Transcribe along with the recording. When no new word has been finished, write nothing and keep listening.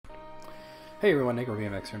Hey everyone, Nick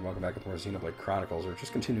VMX here, and welcome back to more Xenoblade Chronicles. We're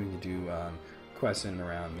just continuing to do quests in and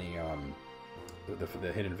around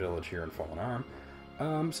the hidden village here in Fallen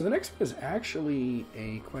Arm. So the next one is actually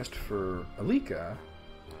a quest for Alika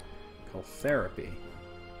called Therapy.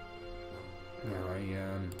 Now,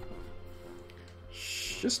 I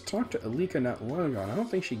just talked to Alika not long ago, and I don't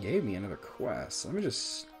think she gave me another quest. Let me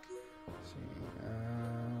just see.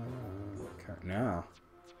 No.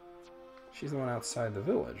 She's the one outside the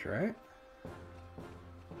village, right?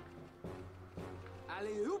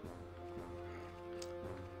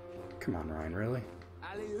 Come on, Ryan, really?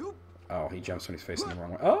 Oh, he jumps when he's facing the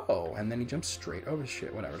wrong way. Oh, and then he jumps straight. Oh,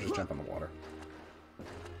 shit, whatever, just jump in the water.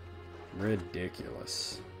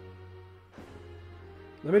 Ridiculous.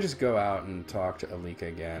 Let me just go out and talk to Alika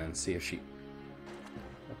again and see if she...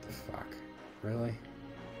 What the fuck? Really?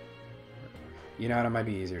 You know what, it might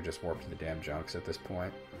be easier to just warp to the damn junks at this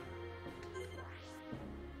point.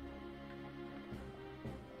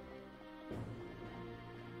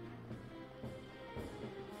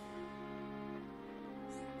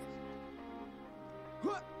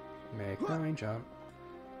 Make 9 jump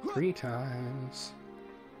 3 times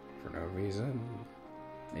for no reason.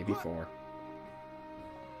 Maybe 4.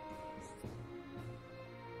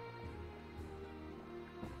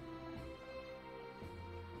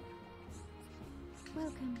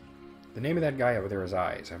 Welcome. The name of that guy over there is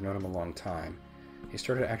Eyes. I've known him a long time. He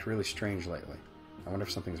started to act really strange lately. I wonder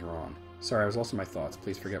if something's wrong. Sorry, I was lost in my thoughts.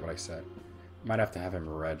 Please forget what I said. Might have to have him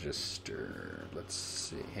register. Let's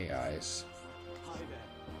see. Hey, Eyes.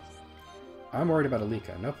 I'm worried about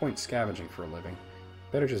Alika. No point scavenging for a living.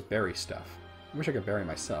 Better just bury stuff. I wish I could bury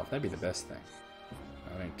myself. That'd be the best thing.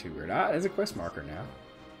 That ain't too weird. Ah, there's a quest marker now.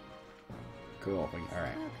 Cool.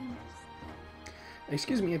 Alright.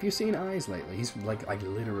 Excuse me, have you seen Eyes lately? He's like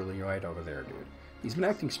literally right over there, dude. He's been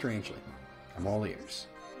acting strangely. I'm all ears.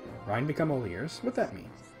 Ryan become all ears? What'd that mean?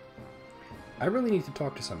 I really need to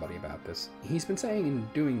talk to somebody about this. He's been saying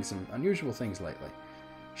and doing some unusual things lately.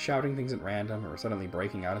 Shouting things at random or suddenly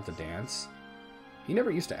breaking out into dance. He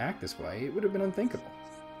never used to act this way. It would have been unthinkable.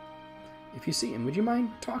 If you see him, would you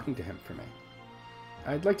mind talking to him for me?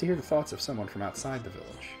 I'd like to hear the thoughts of someone from outside the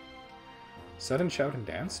village. Sudden shout and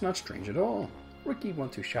dance? Not strange at all. Ricky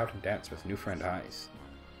wants to shout and dance with new friend Eyes.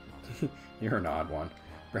 You're an odd one.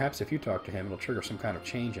 Perhaps if you talk to him, it'll trigger some kind of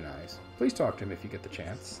change in Eyes. Please talk to him if you get the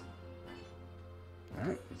chance.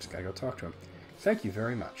 Alright, just gotta go talk to him. Thank you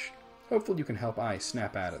very much. Hopefully you can help Eyes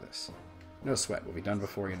snap out of this. No sweat, we'll be done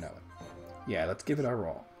before you know it. Yeah, let's give it our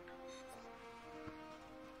all.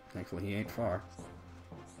 Thankfully he ain't far.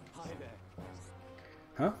 Hi there.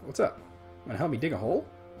 Huh? What's up? Wanna help me dig a hole?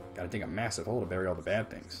 Gotta dig a massive hole to bury all the bad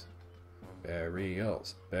things.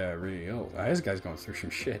 Burials. Burials. Ah, this guy's going through some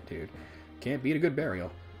shit, dude. Can't beat a good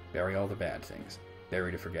burial. Bury all the bad things.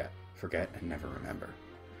 Bury to forget. Forget and never remember.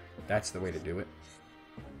 That's the way to do it.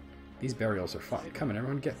 These burials are fun. Come on,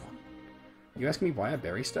 everyone, get one. You ask me why I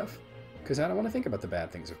bury stuff? Because I don't want to think about the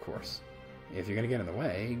bad things, of course. If you're going to get in the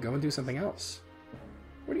way, go and do something else.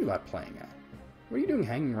 What are you lot playing at? What are you doing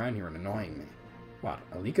hanging around here and annoying me? What,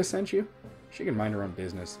 Alika sent you? She can mind her own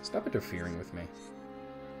business. Stop interfering with me.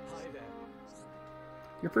 Hi there.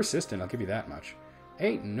 You're persistent, I'll give you that much.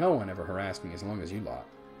 Ain't no one ever harassed me as long as you lot.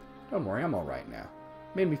 Don't worry, I'm alright now.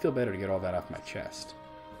 Made me feel better to get all that off my chest.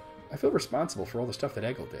 I feel responsible for all the stuff that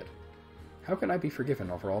Eggle did. How can I be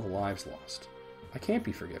forgiven over all the lives lost? I can't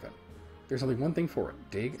be forgiven. There's only one thing for it.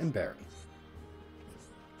 Dig and bury.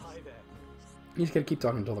 Hi there. You just gotta keep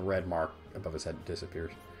talking until the red mark above his head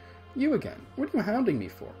disappears. You again. What are you hounding me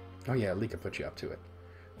for? Oh yeah, Alika put you up to it.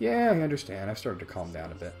 Yeah, I understand. I've started to calm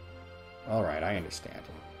down a bit. Alright, I understand.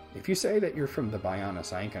 If you say that you're from the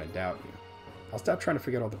Bionis, I ain't gonna doubt you. I'll stop trying to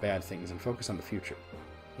forget all the bad things and focus on the future.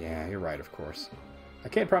 Yeah, you're right, of course. I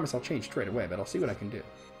can't promise I'll change straight away, but I'll see what I can do.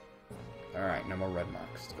 Alright, no more red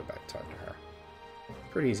marks. Let's go back and talk to her.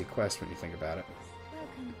 Pretty easy quest when you think about it.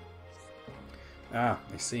 Welcome. Ah,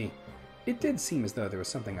 I see. It did seem as though there was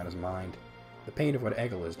something on his mind. The pain of what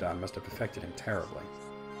Eggle has done must have affected him terribly.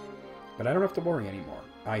 But I don't have to worry anymore.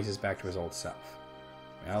 Eyes is back to his old self.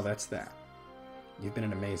 Well, that's that. You've been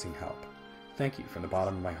an amazing help. Thank you from the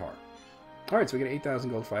bottom of my heart. Alright, so we get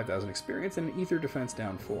 8,000 gold, 5,000 experience, and an ether defense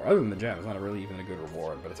down 4. Other than the gem, it's not really even a good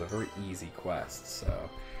reward, but it's a very easy quest, so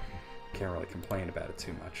can't really complain about it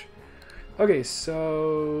too much. Okay,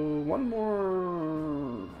 so one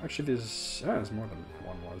more... Actually, there's more than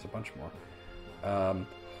one more. There's a bunch more.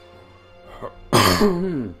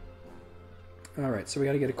 Alright, so we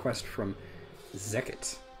gotta get a quest from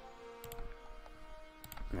Zekit.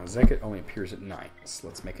 Now, Zekit only appears at night, so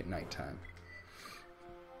let's make it nighttime.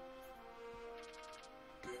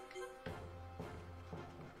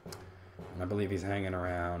 I believe he's hanging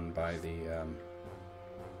around by the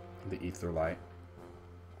ether light.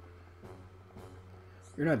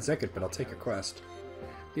 You're not Zekit, but I'll take a quest.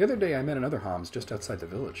 The other day I met another Homs just outside the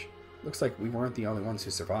village. Looks like we weren't the only ones who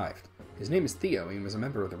survived. His name is Theo, and he was a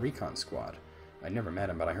member of the recon squad. I'd never met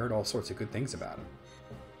him, but I heard all sorts of good things about him.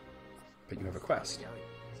 But you have a quest.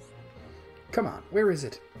 Come on, where is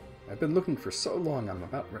it? I've been looking for so long, I'm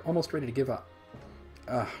almost ready to give up.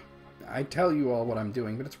 I tell you all what I'm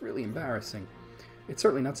doing, but it's really embarrassing. It's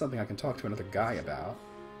certainly not something I can talk to another guy about.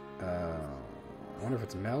 I wonder if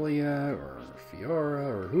it's Melia, or Fiora,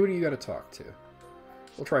 or who do you gotta talk to?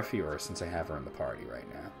 We'll try Fiora since I have her in the party right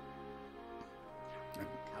now.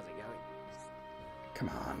 How's it going? Come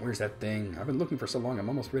on, where's that thing? I've been looking for so long, I'm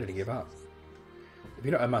almost ready to give up. If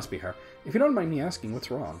you don't, it must be her. If you don't mind me asking,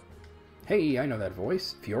 what's wrong? Hey, I know that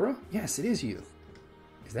voice. Fiora? Yes, it is you.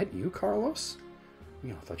 Is that you, Carlos?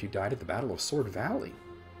 I thought you died at the Battle of Sword Valley.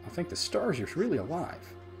 I'll thank the stars you're really alive.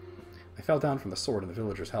 I fell down from the sword and the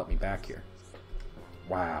villagers helped me back here.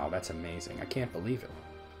 Wow, that's amazing. I can't believe it.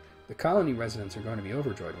 The colony residents are going to be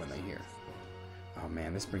overjoyed when they hear. Oh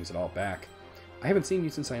man, this brings it all back. I haven't seen you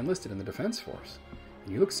since I enlisted in the Defense Force.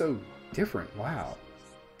 And you look so different. Wow.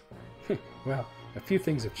 Well, a few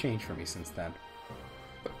things have changed for me since then.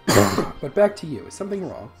 But back to you. Is something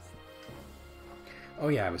wrong? Oh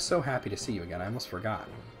yeah, I was so happy to see you again. I almost forgot.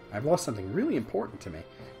 I've lost something really important to me.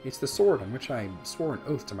 It's the sword on which I swore an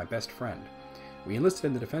oath to my best friend. We enlisted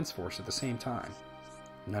in the Defense Force at the same time.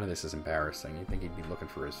 None of this is embarrassing. You'd think he'd be looking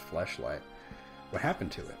for his fleshlight. What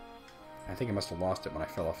happened to it? I think I must have lost it when I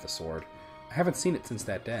fell off the sword. I haven't seen it since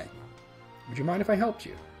that day. Would you mind if I helped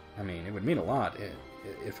you? I mean, it would mean a lot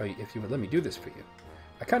if you would let me do this for you.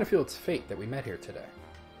 I kind of feel it's fate that we met here today.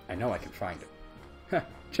 I know I can find it. Heh,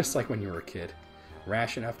 just like when you were a kid.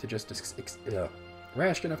 Rash enough to just accept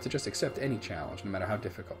any challenge, no matter how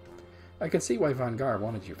difficult. I can see why Vanguard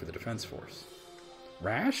wanted you for the Defense Force.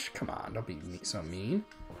 Rash? Come on, don't be so mean.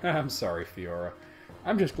 I'm sorry, Fiora.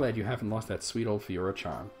 I'm just glad you haven't lost that sweet old Fiora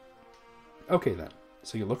charm. Okay then,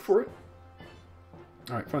 so you look for it?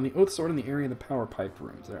 Alright, find the Oath Sword in the area of the power pipe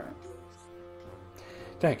rooms. Alright.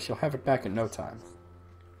 Thanks, you'll have it back in no time.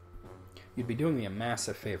 You'd be doing me a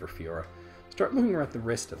massive favor, Fiora. Start looking at the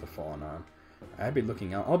wrist of the fallen arm. I'll be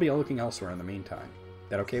looking elsewhere in the meantime.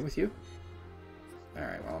 That okay with you?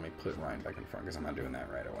 Alright, well, let me put Ryan back in front because I'm not doing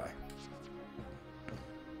that right away.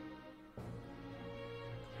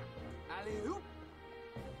 Alley-oop!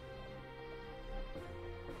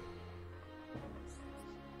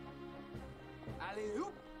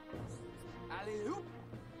 Alley-oop! Alley-oop!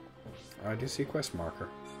 Oh, I do see a quest marker.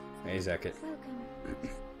 Hey, Zekit. Welcome.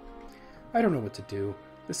 I don't know what to do.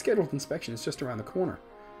 The scheduled inspection is just around the corner,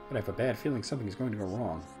 but I have a bad feeling something is going to go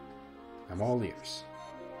wrong. I'm all ears.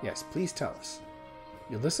 Yes, please tell us.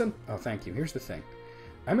 You listen? Oh, thank you. Here's the thing.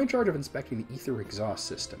 I'm in charge of inspecting the ether exhaust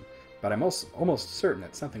system, but I'm almost certain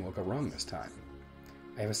that something will go wrong this time.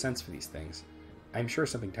 I have a sense for these things. I'm sure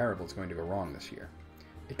something terrible is going to go wrong this year.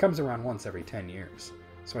 It comes around once every 10 years,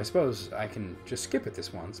 so I suppose I can just skip it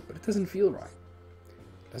this once, but it doesn't feel right.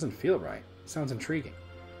 Doesn't feel right? Sounds intriguing.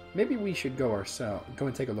 Maybe we should go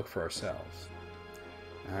and take a look for ourselves.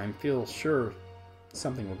 I feel sure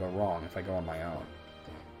something will go wrong if I go on my own.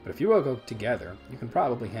 But if you all go together, you can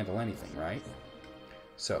probably handle anything, right?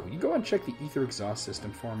 So, will you go and check the ether exhaust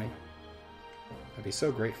system for me? I'd be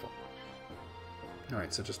so grateful.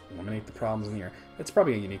 Alright, so just eliminate the problems in the air. It's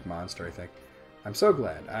probably a unique monster, I think. I'm so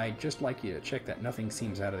glad. I'd just like you to check that nothing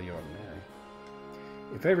seems out of the ordinary.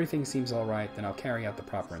 If everything seems alright, then I'll carry out the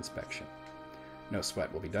proper inspection. No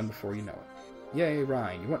sweat, we'll be done before you know it. Yay,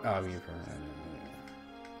 Ryan, you want... Oh,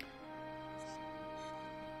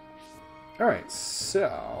 Alright,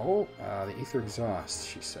 so... the ether exhaust,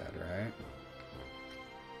 she said, right?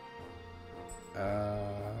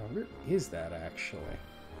 Where is that, actually?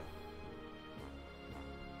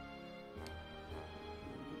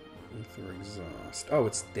 Ether exhaust. Oh,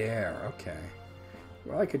 it's there, okay.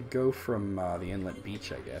 Well, I could go from the inlet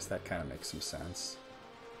beach, I guess. That kind of makes some sense.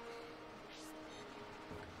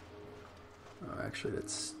 Oh, actually,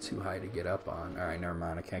 that's too high to get up on. Alright, never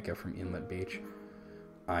mind. I can't go from Inlet Beach.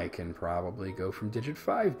 I can probably go from Digit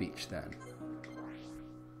 5 Beach, then.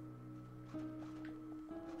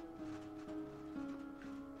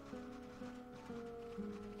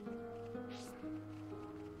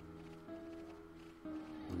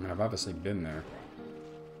 I mean, I've obviously been there.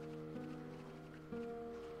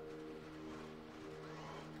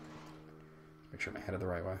 Make sure I'm headed the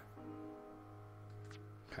right way.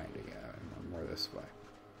 Kinda, yeah. I'm more this way.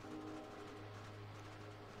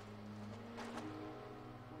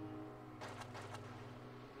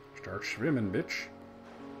 Start swimming, bitch.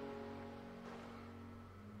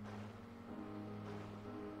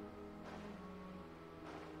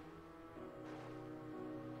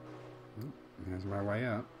 There's my way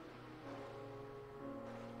out.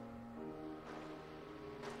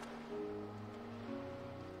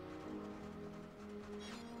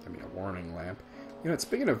 Give me a warning lamp. You know,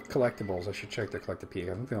 speaking of collectibles, I should check the collector peak.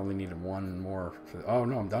 I think they only needed one more. Oh,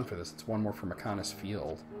 no, I'm done for this. It's one more for Makanis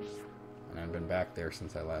Field. And I've been back there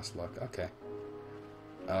since I last looked. Okay.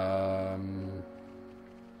 Am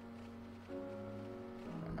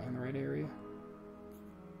I in the right area?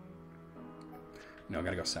 No, I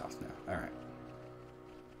gotta go south now. Alright.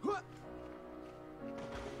 Not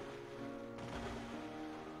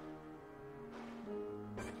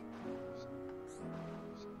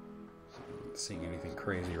seeing anything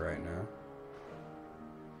crazy right now.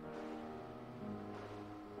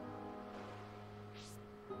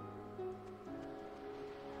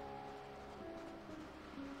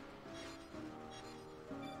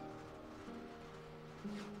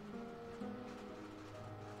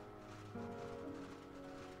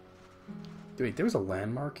 Wait, there was a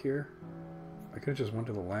landmark here? I could have just went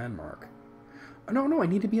to the landmark. Oh, no, I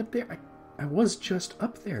need to be up there. I was just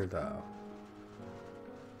up there, though.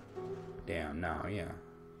 Damn, no, yeah.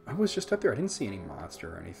 I was just up there. I didn't see any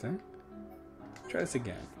monster or anything. Try this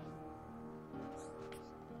again.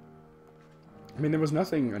 I mean, there was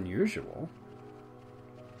nothing unusual.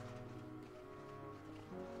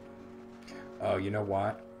 Oh, you know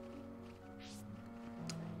what?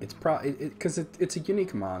 It's probably... Because it's a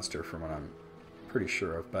unique monster from what I'm pretty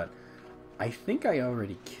sure of, but I think I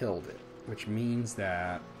already killed it, which means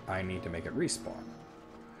that I need to make it respawn.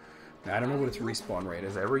 Now, I don't know what its respawn rate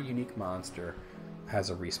is. Every unique monster has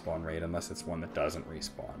a respawn rate, unless it's one that doesn't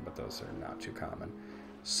respawn, but those are not too common.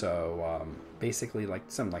 So, basically, like,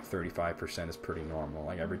 something like 35% is pretty normal.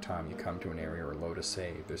 Like, every time you come to an area or load a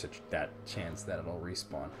save, there's that chance that it'll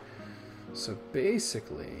respawn. So,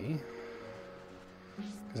 basically...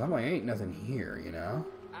 Because I'm like, ain't nothing here, you know?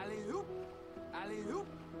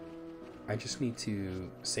 I just need to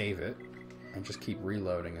save it and just keep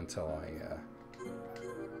reloading until I,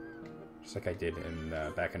 just like I did in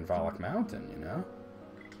back in Volok Mountain, you know?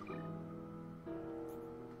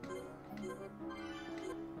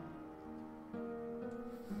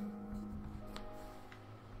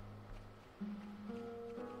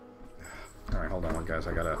 All right, hold on, guys.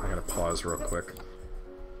 I gotta pause real quick.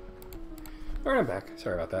 All right, I'm back.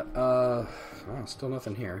 Sorry about that. Oh, still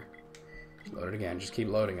nothing here. Load it again. Just keep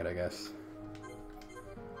loading it, I guess.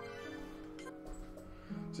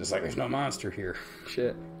 It's just like there's no monster here.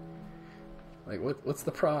 Shit. Like, what's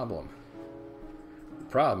the problem? The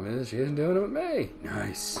problem is she isn't doing it with me.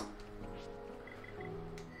 Nice.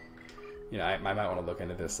 You know, I might want to look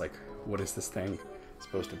into this. Like, what is this thing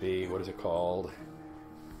supposed to be? What is it called?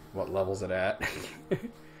 What level's it at?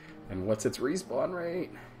 And what's its respawn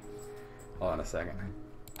rate? Hold on a second.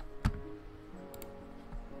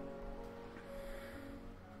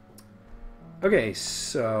 Okay,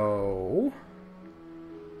 so...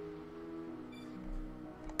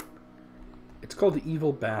 It's called the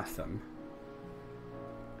Evil Batham.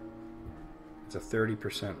 It's a 30%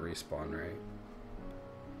 respawn rate.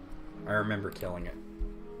 I remember killing it.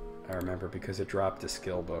 I remember because it dropped a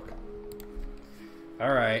skill book.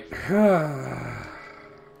 Alright.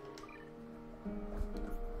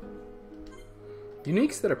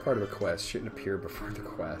 Uniques that are part of a quest shouldn't appear before the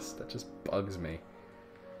quest. That just bugs me.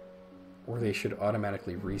 Or they should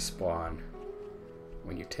automatically respawn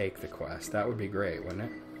when you take the quest. That would be great, wouldn't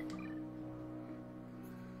it?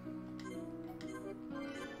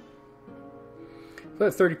 But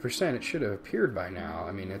at 30%, it should have appeared by now.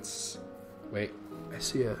 I mean, it's... Wait, I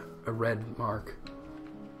see a red mark.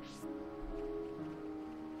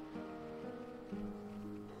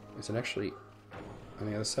 Is it actually on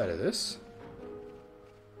the other side of this?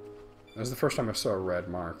 That was the first time I saw a red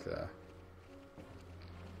mark, though.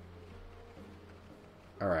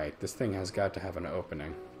 Alright, this thing has got to have an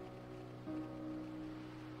opening.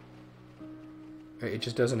 It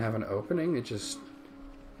just doesn't have an opening? It just...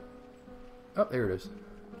 Oh, there it is.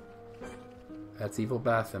 That's Evil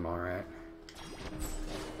Batham, alright.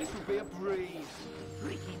 This will be a breeze.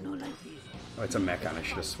 Oh, it's a Mechon. I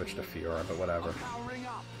should have switched to Fiora, but whatever. Powering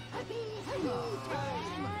up.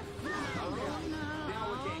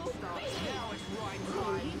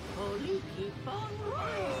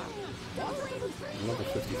 I'm level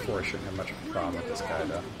 54, I shouldn't have much of a problem with this guy,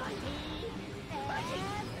 though.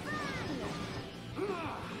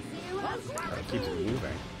 Oh, it keeps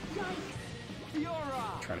moving.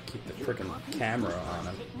 I'm trying to keep the freaking camera on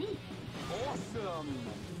him. Awesome.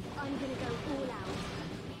 I'm gonna go all out.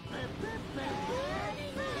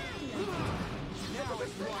 Now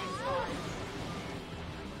it's right.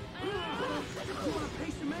 You want a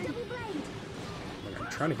piece of me? Double blade. I'm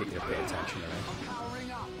trying to get you to pay attention to me.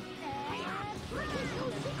 Powering up.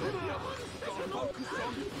 Gotta focus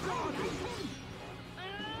on guarding.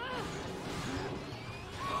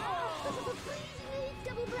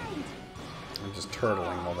 Double blade. I'm just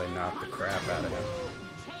turtling while they knock the crap out of him.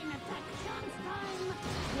 Chain attack chance time.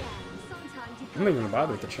 Yeah, sometimes you I'm not even gonna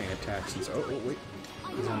bother with the chain attack since. Oh, wait.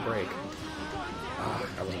 He's on break. Ah,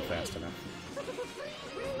 I wasn't fast enough.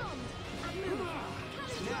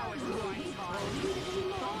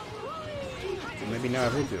 Well, maybe now I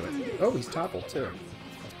will do it. Oh, he's toppled too.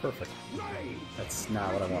 That's perfect. That's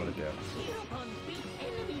not what I wanted to do.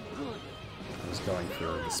 I was going for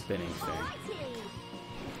the spinning thing.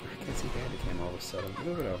 I can't see Bandicam all of a sudden.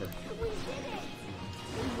 Move it over.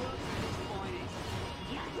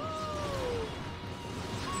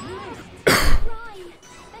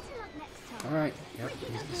 Alright, yep,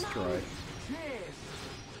 he's destroyed.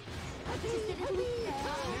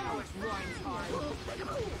 Now it's Ryan's time.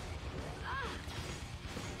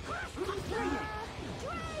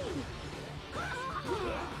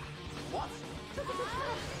 What?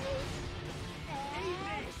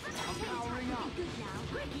 I'm powering up. Now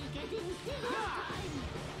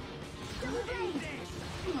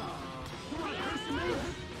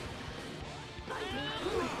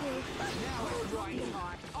it's Ryan's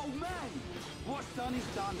time. Oh man! What's done is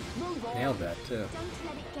done. Move on. Nailed that too. Don't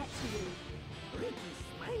let it get to you.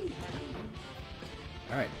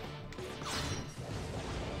 Alright.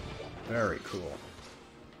 Very cool.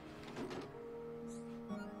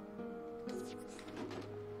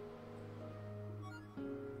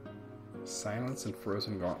 Silence and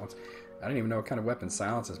frozen gauntlets. I don't even know what kind of weapon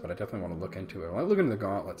silence is, but I definitely want to look into it. I want to look into the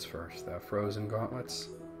gauntlets first. The frozen gauntlets.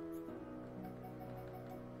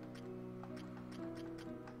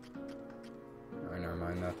 Alright, never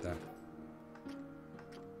mind that then.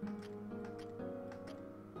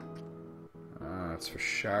 It's for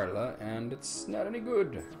Charlotte, and it's not any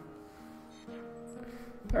good.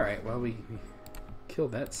 Alright, well, we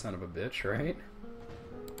killed that son of a bitch, right?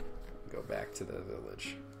 Go back to the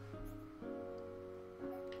village.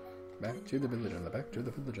 Back to the village, and the back to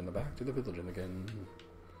the village, and the back to the village, and again.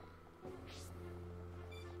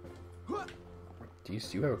 Do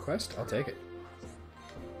you have a quest? I'll take it.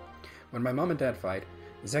 When my mom and dad fight,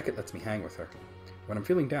 Zekit lets me hang with her. When I'm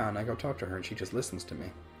feeling down, I go talk to her, and she just listens to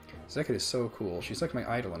me. Zekit is so cool. She's like my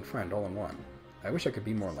idol and friend all in one. I wish I could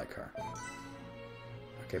be more like her.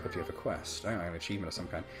 Okay, but you have a quest. I got an achievement of some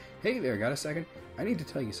kind. Hey there, got a second? I need to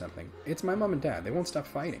tell you something. It's my mom and dad. They won't stop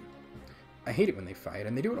fighting. I hate it when they fight,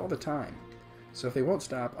 and they do it all the time. So if they won't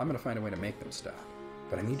stop, I'm going to find a way to make them stop.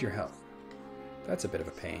 But I need your help. That's a bit of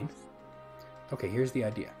a pain. Okay, here's the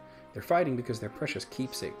idea. They're fighting because their precious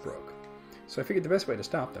keepsake broke. So I figured the best way to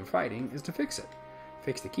stop them fighting is to fix it.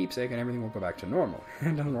 Fix the keepsake and everything will go back to normal.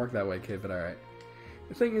 It doesn't work that way, kid, but alright.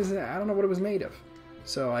 The thing is, I don't know what it was made of.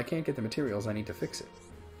 So I can't get the materials I need to fix it.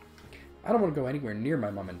 I don't want to go anywhere near my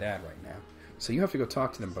mom and dad right now. So you have to go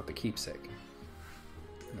talk to them about the keepsake.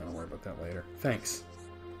 No, don't worry about that later. Thanks.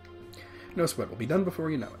 No sweat. We'll be done before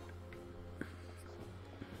you know it.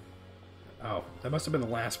 Oh, that must have been the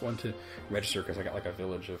last one to register because I got like a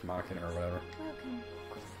village of Machina or whatever. Welcome.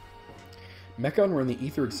 Mecca, we're in the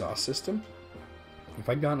Ether exhaust system. If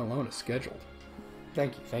I'd gone alone as scheduled.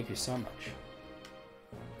 Thank you so much.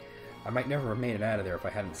 I might never have made it out of there if I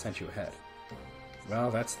hadn't sent you ahead. Well,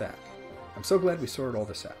 that's that. I'm so glad we sorted all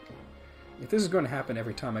this out. If this is going to happen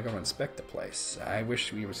every time I go to inspect the place, I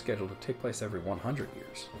wish we were scheduled to take place every 100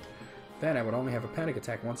 years. Then I would only have a panic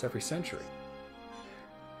attack once every century.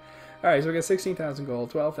 Alright, so we got 16,000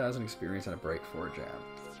 gold, 12,000 experience, and a break for a jam.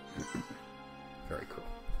 Very cool.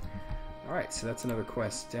 Alright, so that's another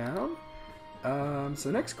quest down. So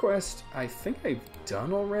the next quest, I think I've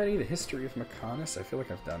done already, the history of Mechonis. I feel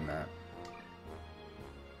like I've done that.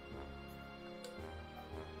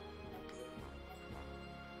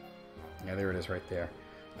 Yeah, there it is right there.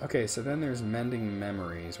 Okay, so then there's Mending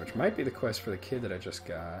Memories, which might be the quest for the kid that I just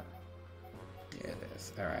got. Yeah, it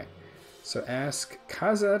is. Alright. So ask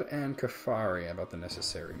Khazad and Kafari about the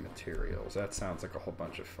necessary materials. That sounds like a whole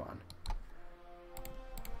bunch of fun.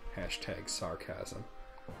 Hashtag sarcasm.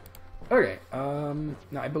 Okay, now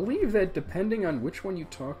I believe that depending on which one you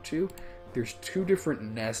talk to, there's two different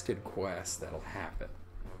nested quests that'll happen.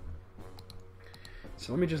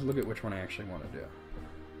 So let me just look at which one I actually want to do.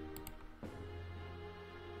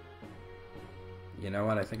 You know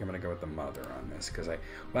what? I think I'm gonna go with the mother on this because well,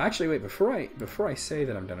 actually, wait before I say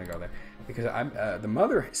that I'm gonna go there because the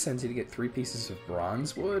mother sends you to get 3 pieces of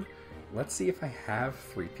bronze wood. Let's see if I have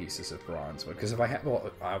 3 pieces of bronze wood because if I have,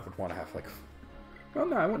 well, I would want to have like, well,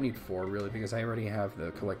 no, I won't need 4 really because I already have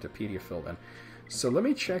the Collectopedia filled in. So let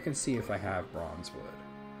me check and see if I have bronze wood.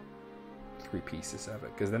 3 pieces of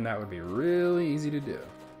it, because then that would be really easy to do.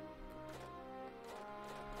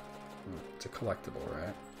 It's a collectible,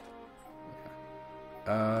 right?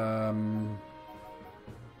 Yeah.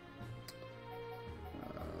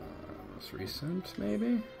 Most recent,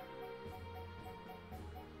 maybe?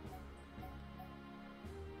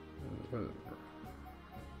 What is it?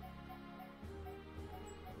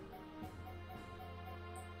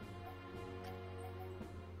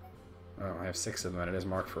 Oh, I have 6 of them, and it is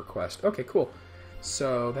marked for a quest. Okay, cool.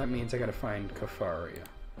 So that means I gotta find Kafaria.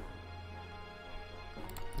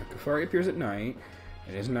 Now, Kafaria appears at night.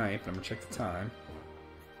 It is night, but I'm gonna check the time.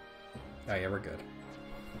 Oh yeah, we're good.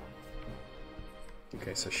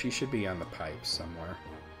 Okay, so she should be on the pipe somewhere.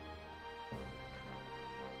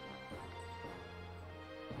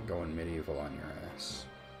 Going medieval on your ass.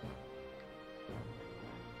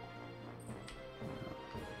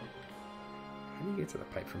 How do you get to the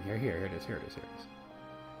pipe from here? Here it is, here it is, here it is.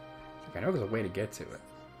 I know there's a way to get to it.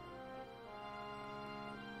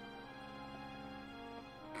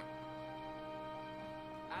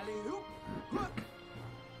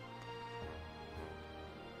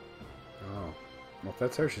 Oh. Well, if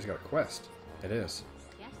that's her, she's got a quest. It is.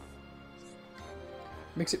 Yes.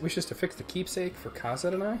 Mix it wishes to fix the keepsake for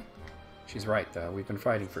Kazet and I? She's right, though. We've been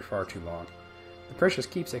fighting for far too long. The precious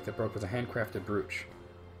keepsake that broke was a handcrafted brooch.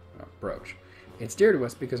 Oh, brooch. It's dear to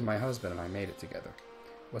us because my husband and I made it together.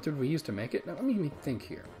 What did we use to make it? Now, let me think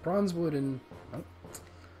here. Bronze wood and... Oh,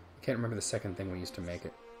 I can't remember the second thing we used to make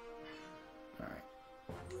it. Alright.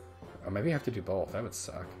 Oh, maybe I have to do both. That would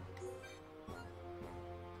suck.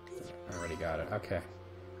 I already got it. Okay.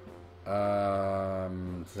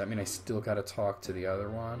 Does that mean I still gotta talk to the other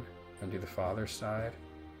one? And do the father's side?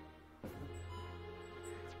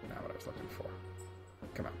 Not what I was looking for.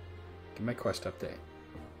 Come on. Give me my quest update.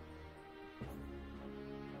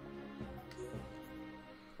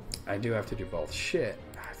 I do have to do both. Shit.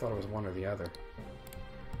 I thought it was one or the other.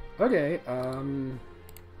 Okay,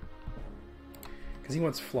 because he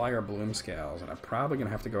wants flyer bloom scales, and I'm probably going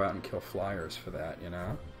to have to go out and kill flyers for that, you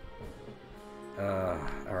know?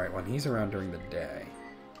 Alright, when he's around during the day.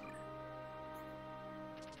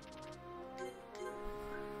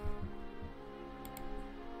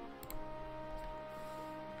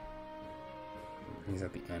 He's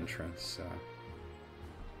at the entrance, so...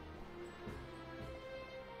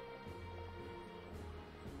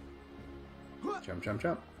 Jump, jump,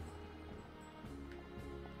 jump.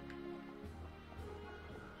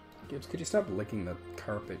 Gibbs, could you stop licking the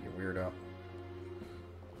carpet, you weirdo?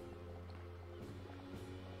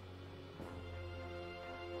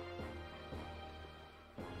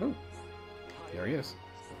 Oh, there he is.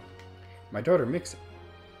 My daughter,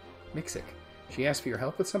 Mixic. She asked for your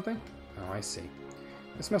help with something? Oh, I see.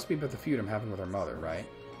 This must be about the feud I'm having with her mother, right?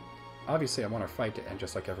 Obviously, I want our fight to end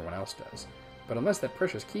just like everyone else does. But unless that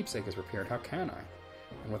precious keepsake is repaired, how can I?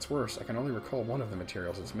 And what's worse, I can only recall one of the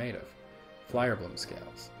materials it's made of. Flyer bloom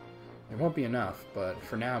scales. It won't be enough, but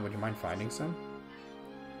for now, would you mind finding some?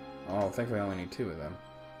 Oh, thankfully I only need 2 of them.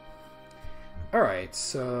 Alright,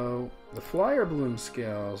 so the flyer bloom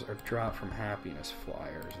scales are dropped from happiness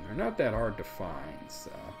flyers, and they're not that hard to find,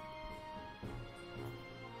 so...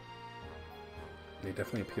 They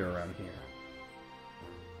definitely appear around here.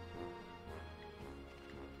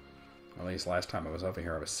 At least last time I was over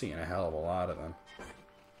here, I was seeing a hell of a lot of them.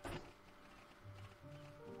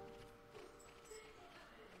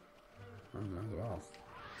 Might as well.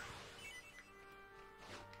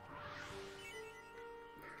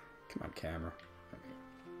 Come on, camera.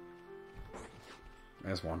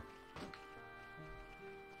 There's one.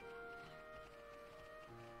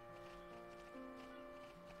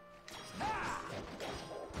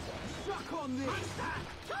 Suck on this!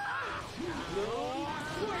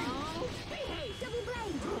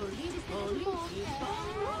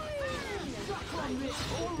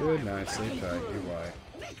 Good night, sleep tight, you're white.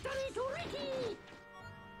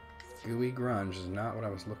 Gooey grunge is not what I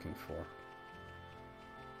was looking for.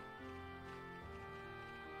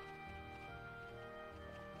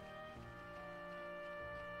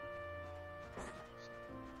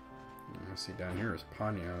 I see down here is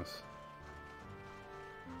Panyos.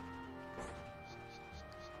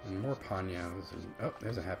 And more Panyos. And, oh,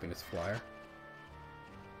 there's a happiness flyer.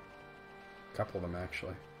 A couple of them,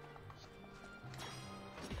 actually.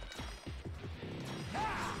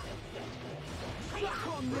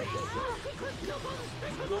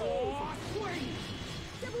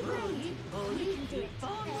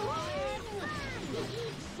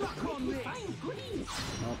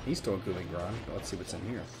 Well, he's still a gooey grunge, but let's see what's in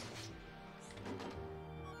here.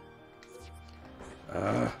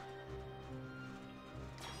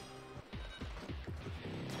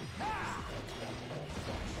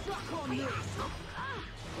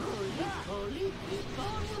 Holy, keep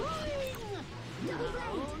on rolling!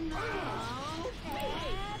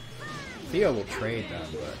 Theo will trade them,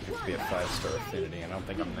 but it has to be a 5-star affinity, and I don't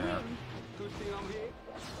think I'm there. Good thing I'm here.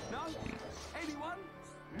 No? Anyone?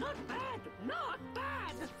 Not bad, not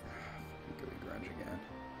bad! Gooey Grunge again.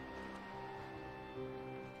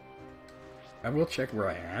 I will check where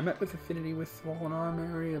I am at with affinity with Fallen Arm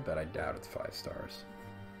area, but I doubt it's 5 stars.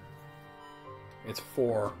 It's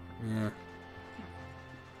 4. Yeah.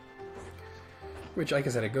 Which, like I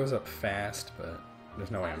said, it goes up fast, but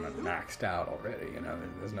there's no way I'm not maxed out already, you know?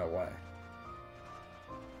 There's no way.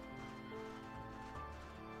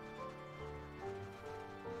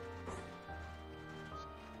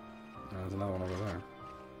 Oh, there's another one over there.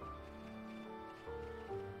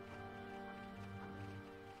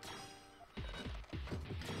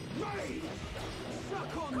 Right!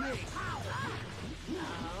 Suck on me!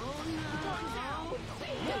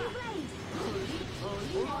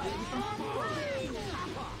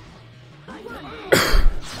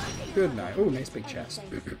 Good night. Oh, nice big chest.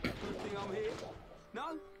 Good thing I'm here.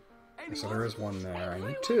 No? Anyone? So there is one there. I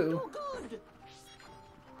need 2.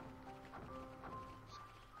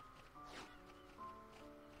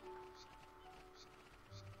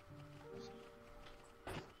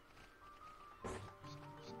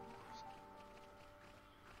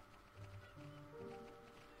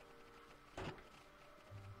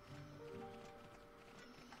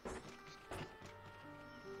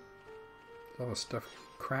 All the stuff,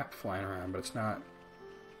 crap flying around, but it's not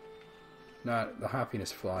the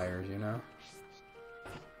happiness flyers, you know?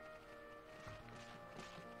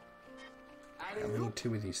 I need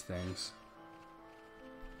 2 of these things.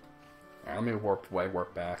 Alright, let me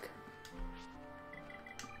warp back.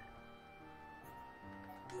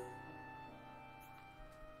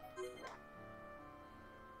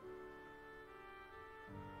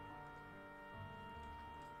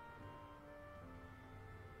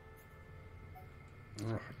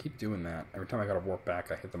 Ugh, I keep doing that. Every time I gotta warp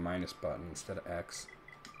back, I hit the minus button instead of X.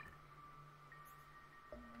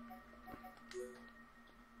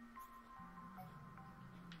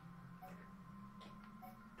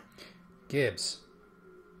 Gibbs.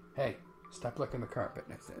 Hey, stop licking the carpet.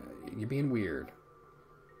 You're being weird.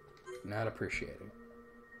 Not appreciated.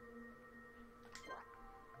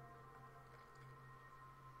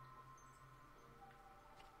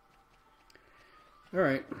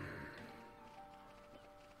 Alright.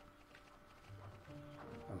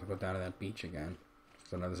 I'll have to go down to that beach again.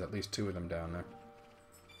 So I know there's at least 2 of them down there.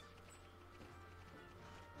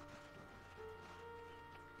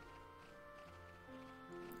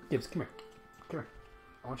 Gibbs, come here. Come here.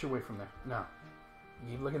 I want you away from there. No.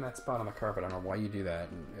 You look in that spot on the carpet. I don't know why you do that.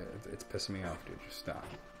 And it's pissing me off, dude. Just stop.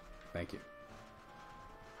 Thank you.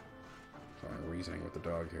 Sorry, I'm reasoning with the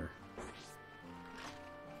dog here.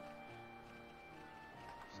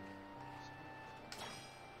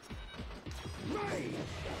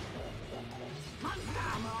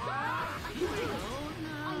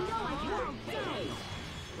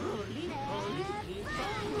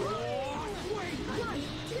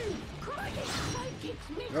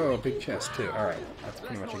 Oh, big chest too. Alright, that's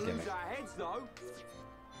pretty much a gimmick.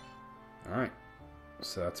 Alright,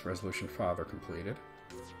 so that's Resolution Father completed.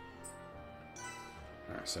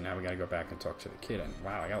 Alright, so now we gotta go back and talk to the kid. And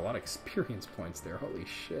wow, I got a lot of experience points there. Holy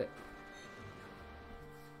shit.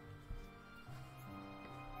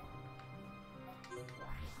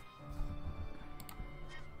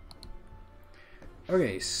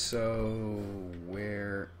 Okay, so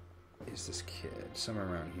where is this kid? Somewhere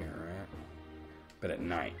around here, right? But at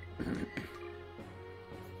night.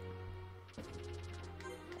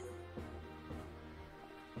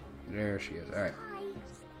 There she is. Alright.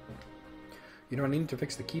 You know what I need to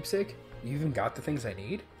fix the keepsake? You even got the things I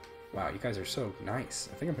need? Wow, you guys are so nice.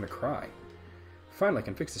 I think I'm gonna cry. Finally, I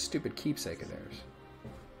can fix the stupid keepsake of theirs.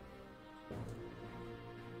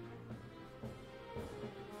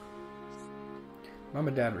 Mom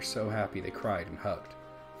and Dad were so happy they cried and hugged.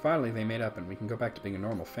 Finally, they made up and we can go back to being a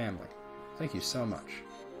normal family. Thank you so much.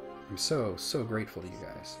 I'm so grateful to you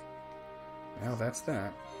guys. Well, that's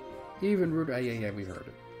that. Even rude. Yeah, we've heard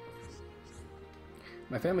it.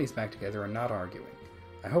 My family's back together and not arguing.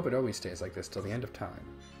 I hope it always stays like this till the end of time.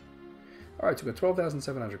 Alright, so we got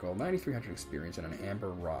 12,700 gold, 9,300 experience, and an amber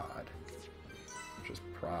rod. Which is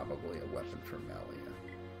probably a weapon for Melia.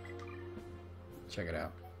 Check it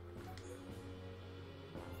out.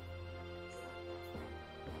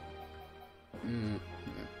 Yeah.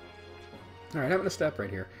 Alright, I'm going to stop right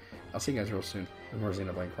here. I'll see you guys real soon with more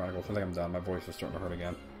Xenoblade Chronicles. I think I'm done. My voice is starting to hurt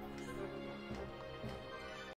again.